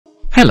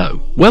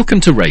Hello,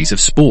 welcome to Rays of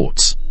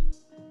Sports.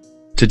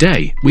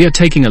 Today, we are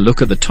taking a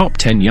look at the top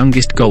 10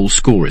 youngest goal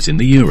scorers in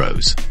the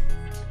Euros.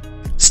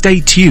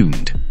 Stay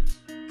tuned.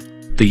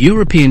 The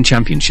European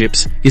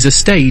Championships is a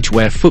stage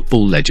where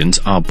football legends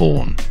are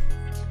born.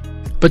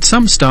 But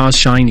some stars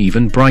shine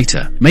even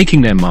brighter,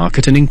 making their mark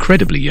at an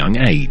incredibly young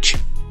age.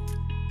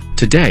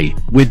 Today,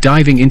 we're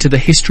diving into the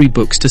history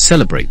books to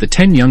celebrate the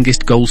 10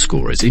 youngest goal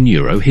scorers in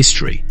Euro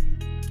history.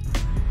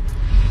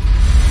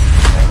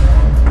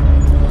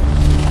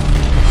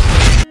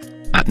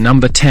 At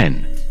number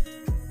 10,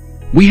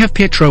 we have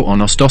Pietro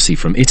Anastasi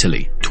from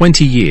Italy,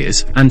 20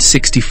 years and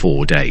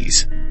 64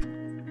 days.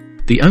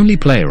 The only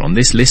player on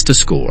this list to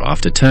score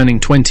after turning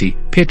 20,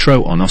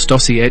 Pietro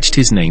Anastasi etched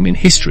his name in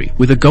history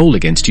with a goal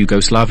against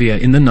Yugoslavia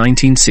in the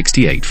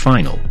 1968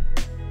 final.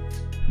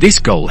 This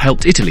goal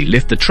helped Italy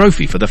lift the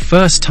trophy for the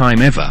first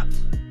time ever.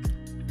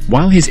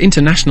 While his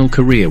international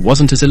career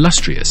wasn't as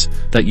illustrious,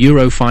 that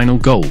Euro final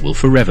goal will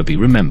forever be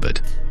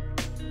remembered.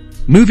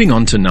 Moving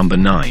on to number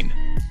 9.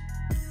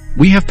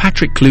 We have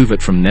Patrick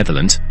Kluivert from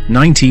Netherlands,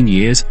 19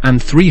 years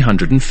and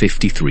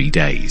 353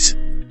 days.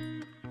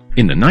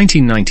 In the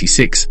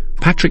 1996,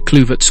 Patrick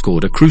Kluivert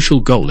scored a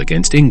crucial goal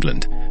against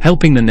England,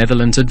 helping the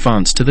Netherlands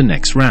advance to the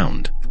next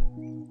round.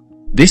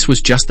 This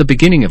was just the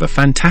beginning of a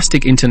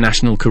fantastic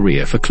international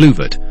career for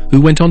Kluivert,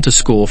 who went on to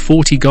score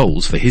 40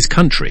 goals for his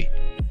country.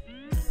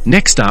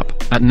 Next up,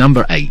 at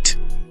number 8.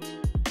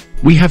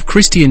 We have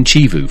Cristian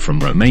Chivu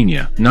from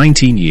Romania,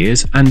 19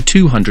 years and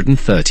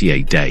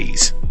 238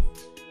 days.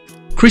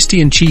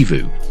 Cristian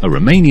Chivu, a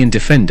Romanian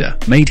defender,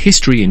 made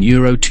history in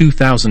Euro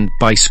 2000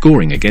 by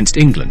scoring against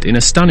England in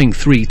a stunning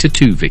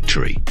 3-2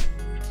 victory.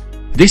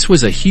 This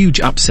was a huge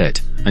upset,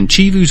 and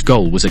Chivu's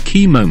goal was a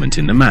key moment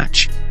in the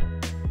match.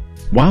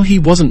 While he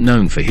wasn't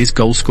known for his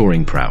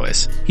goal-scoring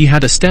prowess, he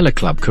had a stellar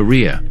club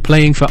career,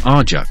 playing for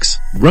Ajax,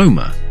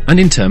 Roma, and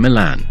Inter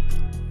Milan.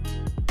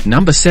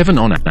 Number 7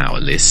 on our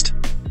list.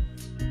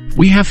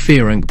 We have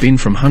Ferenc Bin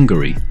from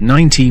Hungary,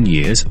 19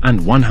 years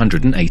and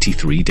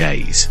 183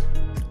 days.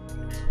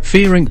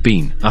 Ferenc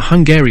Bin, a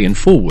Hungarian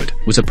forward,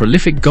 was a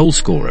prolific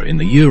goalscorer in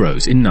the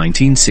Euros in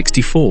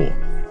 1964.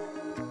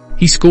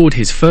 He scored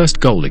his first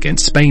goal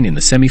against Spain in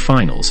the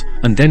semi-finals,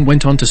 and then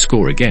went on to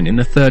score again in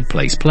the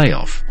third-place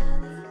playoff.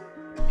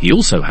 He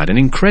also had an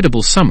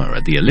incredible summer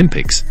at the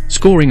Olympics,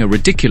 scoring a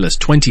ridiculous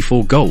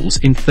 24 goals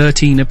in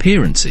 13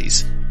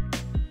 appearances.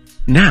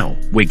 Now,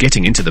 we're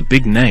getting into the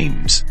big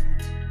names.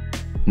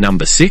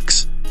 Number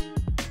 6.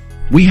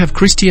 We have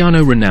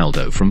Cristiano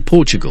Ronaldo from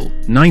Portugal,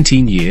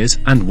 19 years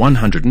and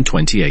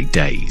 128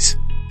 days.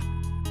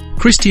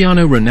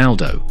 Cristiano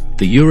Ronaldo,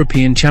 the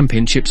European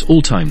Championships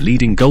all-time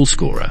leading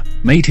goalscorer,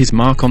 made his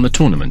mark on the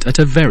tournament at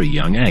a very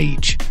young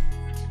age.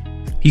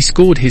 He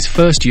scored his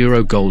first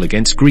Euro goal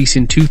against Greece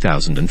in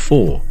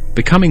 2004,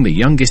 becoming the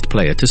youngest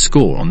player to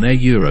score on their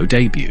Euro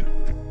debut.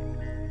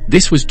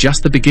 This was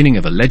just the beginning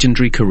of a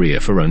legendary career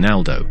for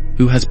Ronaldo,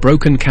 who has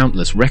broken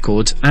countless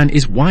records and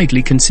is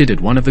widely considered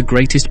one of the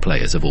greatest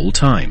players of all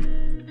time.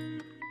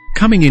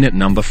 Coming in at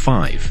number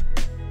 5.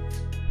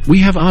 We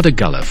have Arda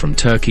Güler from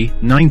Turkey,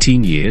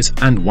 19 years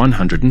and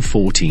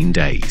 114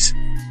 days.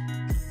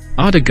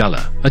 Arda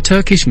Güler, a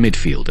Turkish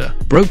midfielder,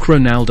 broke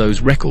Ronaldo's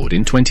record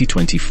in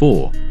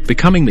 2024,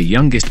 becoming the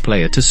youngest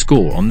player to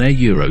score on their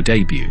Euro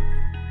debut.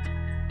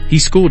 He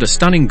scored a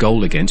stunning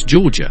goal against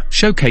Georgia,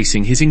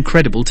 showcasing his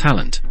incredible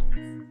talent.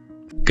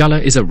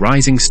 Güler is a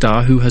rising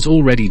star who has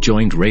already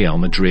joined Real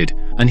Madrid,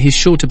 and he's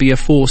sure to be a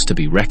force to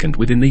be reckoned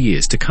with in the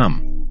years to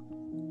come.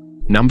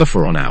 Number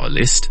 4 on our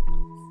list.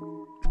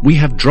 We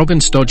have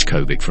Dragan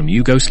Stojkovic from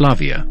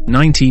Yugoslavia,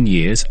 19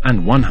 years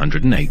and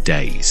 108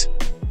 days.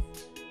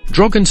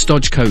 Dragan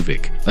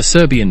Stojkovic, a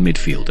Serbian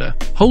midfielder,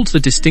 holds the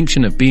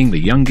distinction of being the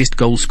youngest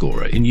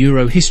goalscorer in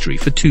Euro history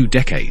for 2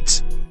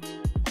 decades.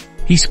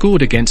 He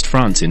scored against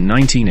France in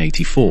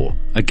 1984,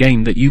 a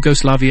game that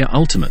Yugoslavia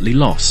ultimately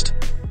lost.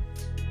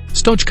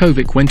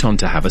 Stojkovic went on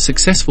to have a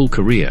successful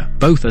career,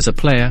 both as a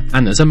player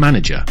and as a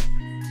manager.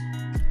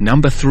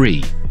 Number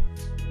 3.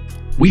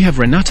 We have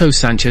Renato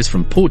Sanchez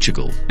from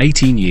Portugal,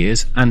 18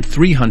 years and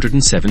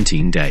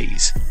 317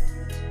 days.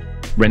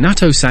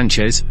 Renato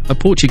Sanchez, a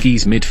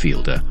Portuguese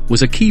midfielder,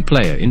 was a key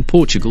player in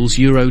Portugal's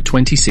Euro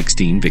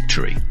 2016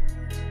 victory.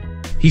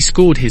 He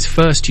scored his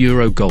first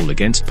Euro goal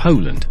against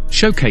Poland,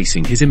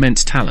 showcasing his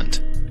immense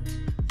talent.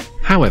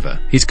 However,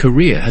 his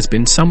career has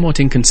been somewhat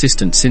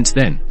inconsistent since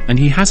then, and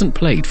he hasn't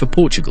played for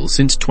Portugal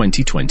since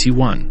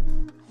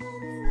 2021.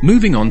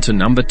 Moving on to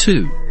number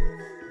 2.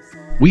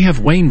 We have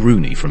Wayne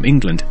Rooney from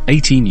England,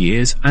 18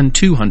 years and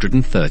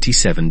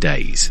 237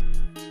 days.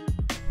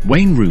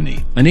 Wayne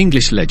Rooney, an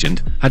English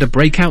legend, had a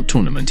breakout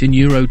tournament in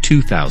Euro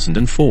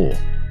 2004.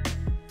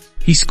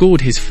 He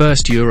scored his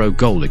first Euro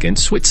goal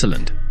against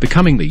Switzerland,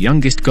 becoming the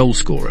youngest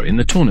goalscorer in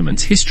the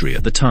tournament's history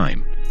at the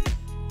time.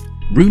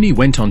 Rooney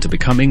went on to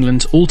become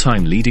England's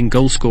all-time leading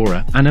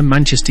goalscorer and a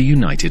Manchester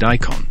United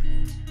icon.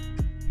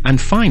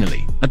 And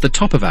finally, at the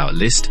top of our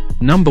list,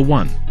 number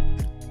 1.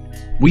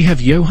 We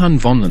have Johan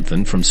von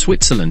Lanthen from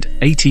Switzerland,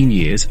 18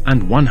 years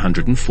and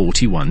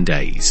 141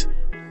 days.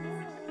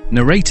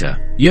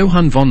 Narrator,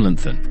 Johan von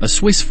Lanthen, a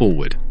Swiss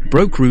forward,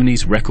 broke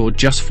Rooney's record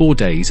just 4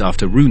 days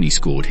after Rooney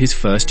scored his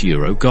first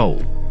Euro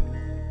goal.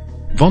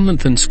 Von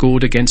Lanthen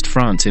scored against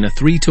France in a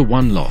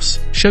 3-1 loss,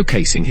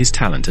 showcasing his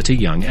talent at a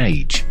young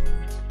age.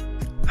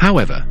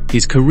 However,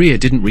 his career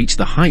didn't reach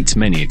the heights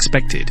many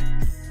expected.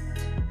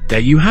 There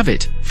you have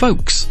it,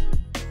 folks.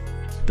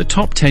 The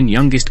top 10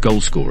 youngest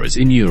goalscorers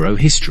in Euro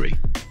history.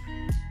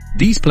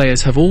 These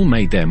players have all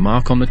made their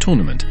mark on the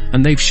tournament,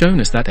 and they've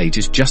shown us that age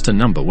is just a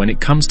number when it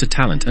comes to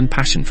talent and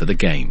passion for the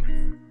game.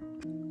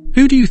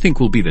 Who do you think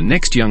will be the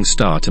next young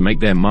star to make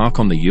their mark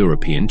on the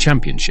European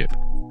Championship?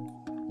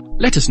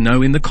 Let us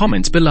know in the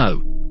comments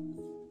below.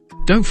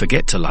 Don't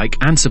forget to like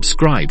and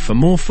subscribe for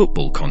more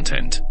football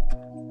content.